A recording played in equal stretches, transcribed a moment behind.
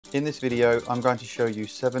In this video, I'm going to show you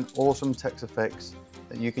 7 awesome text effects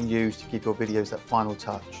that you can use to give your videos that final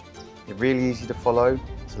touch. They're really easy to follow,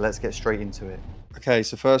 so let's get straight into it. Okay,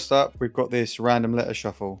 so first up, we've got this random letter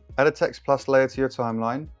shuffle. Add a text plus layer to your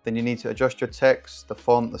timeline, then you need to adjust your text, the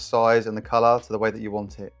font, the size, and the color to the way that you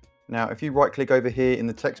want it. Now, if you right click over here in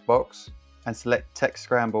the text box and select text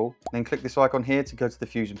scramble, then click this icon here to go to the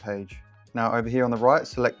Fusion page. Now over here on the right,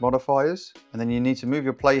 select modifiers, and then you need to move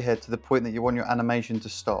your playhead to the point that you want your animation to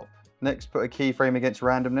stop. Next, put a keyframe against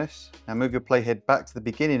randomness. Now move your playhead back to the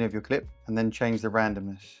beginning of your clip and then change the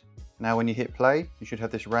randomness. Now when you hit play, you should have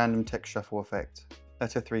this random text shuffle effect.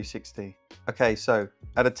 Letter 360. Okay, so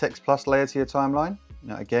add a text plus layer to your timeline.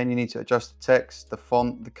 Now again, you need to adjust the text, the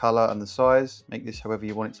font, the color, and the size. Make this however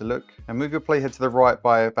you want it to look. And move your playhead to the right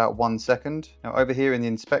by about 1 second. Now over here in the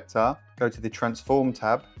inspector, go to the transform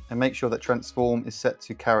tab and make sure that transform is set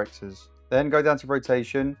to characters. Then go down to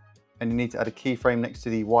rotation and you need to add a keyframe next to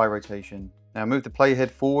the Y rotation. Now move the playhead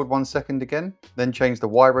forward 1 second again, then change the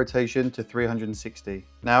Y rotation to 360.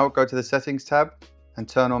 Now go to the settings tab and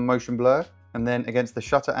turn on motion blur. And then against the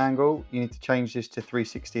shutter angle, you need to change this to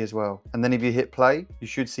 360 as well. And then if you hit play, you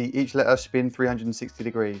should see each letter spin 360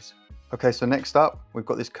 degrees. Okay, so next up, we've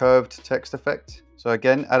got this curved text effect. So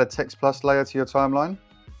again, add a text plus layer to your timeline,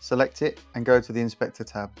 select it and go to the inspector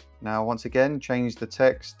tab. Now, once again, change the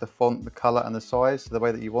text, the font, the color and the size to the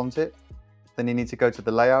way that you want it. Then you need to go to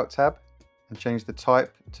the layout tab and change the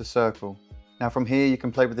type to circle. Now from here, you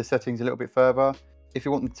can play with the settings a little bit further. If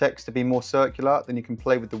you want the text to be more circular, then you can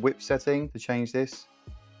play with the width setting to change this.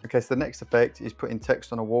 Okay, so the next effect is putting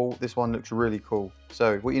text on a wall. This one looks really cool.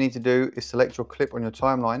 So what you need to do is select your clip on your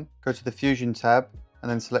timeline, go to the Fusion tab, and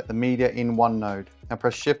then select the media in one node. Now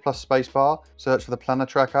press Shift plus spacebar, search for the planner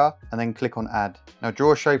tracker, and then click on add. Now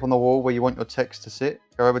draw a shape on the wall where you want your text to sit.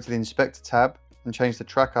 Go over to the inspector tab and change the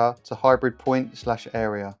tracker to hybrid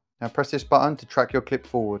point/area. Now press this button to track your clip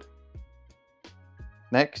forward.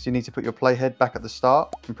 Next, you need to put your playhead back at the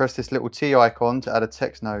start and press this little T icon to add a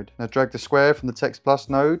text node. Now drag the square from the text plus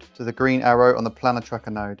node to the green arrow on the planner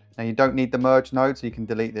tracker node. Now you don't need the merge node, so you can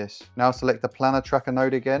delete this. Now select the planner tracker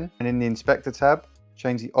node again, and in the inspector tab,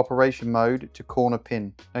 change the operation mode to corner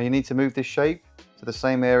pin. Now you need to move this shape to the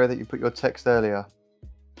same area that you put your text earlier.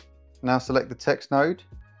 Now select the text node,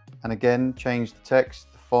 and again change the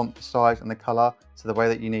text, the font, the size and the color to the way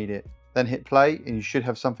that you need it. Then hit play and you should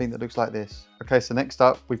have something that looks like this. Okay, so next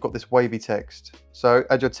up, we've got this wavy text. So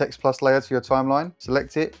add your text plus layer to your timeline,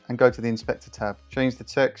 select it and go to the inspector tab. Change the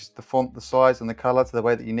text, the font, the size and the color to the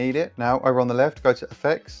way that you need it. Now over on the left, go to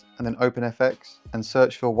effects and then open FX and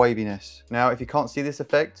search for waviness. Now, if you can't see this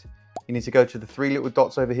effect, you need to go to the 3 little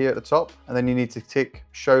dots over here at the top, and then you need to tick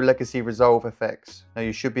Show Legacy Resolve Effects. Now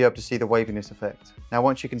you should be able to see the waviness effect. Now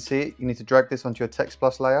once you can see it, you need to drag this onto your text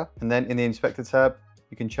plus layer, and then in the inspector tab,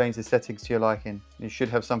 you can change the settings to your liking. You should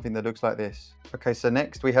have something that looks like this. Okay, so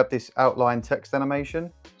next we have this outline text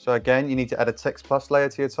animation. So again, you need to add a text plus layer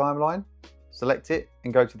to your timeline, select it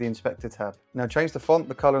and go to the inspector tab. Now change the font,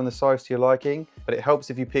 the color and the size to your liking, but it helps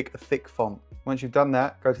if you pick a thick font. Once you've done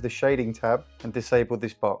that, go to the shading tab and disable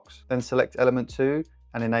this box. Then select element 2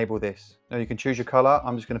 and enable this. Now you can choose your color.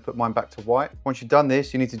 I'm just going to put mine back to white. Once you've done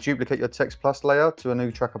this, you need to duplicate your text plus layer to a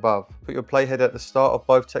new track above. Put your playhead at the start of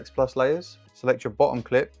both text plus layers. Select your bottom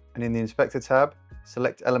clip and in the inspector tab,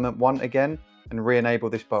 select element 1 again and re-enable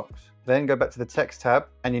this box. Then go back to the text tab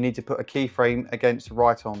and you need to put a keyframe against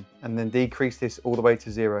right on and then decrease this all the way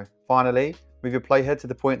to 0. Finally, move your playhead to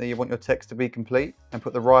the point that you want your text to be complete and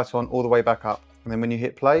put the right on all the way back up. And then when you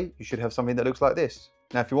hit play, you should have something that looks like this.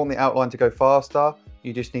 Now, if you want the outline to go faster,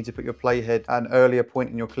 you just need to put your playhead at an earlier point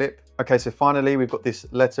in your clip. Okay, so finally, we've got this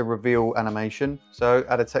letter reveal animation. So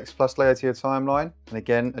add a text plus layer to your timeline. And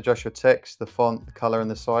again, adjust your text, the font, the color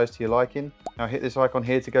and the size to your liking. Now hit this icon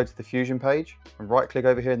here to go to the Fusion page and right click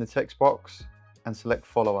over here in the text box and select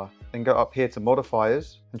follower. Then go up here to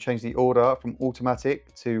modifiers and change the order from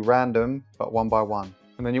automatic to random, but 1 by 1.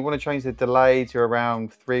 And then you want to change the delay to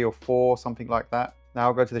around 3 or 4, something like that. Now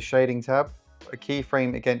I'll go to the shading tab, put a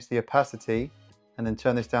keyframe against the opacity, and then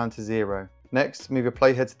turn this down to 0. Next, move your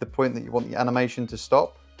playhead to the point that you want the animation to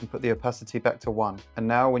stop and put the opacity back to 1. And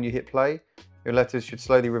now when you hit play, your letters should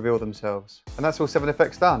slowly reveal themselves. And that's all 7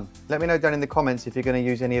 effects done. Let me know down in the comments if you're going to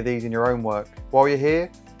use any of these in your own work. While you're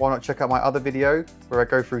here, why not check out my other video where I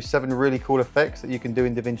go through 7 really cool effects that you can do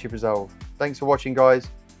in Davinci Resolve. Thanks for watching, guys.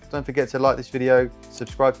 Don't forget to like this video,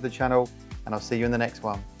 subscribe to the channel, and I'll see you in the next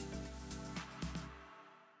one.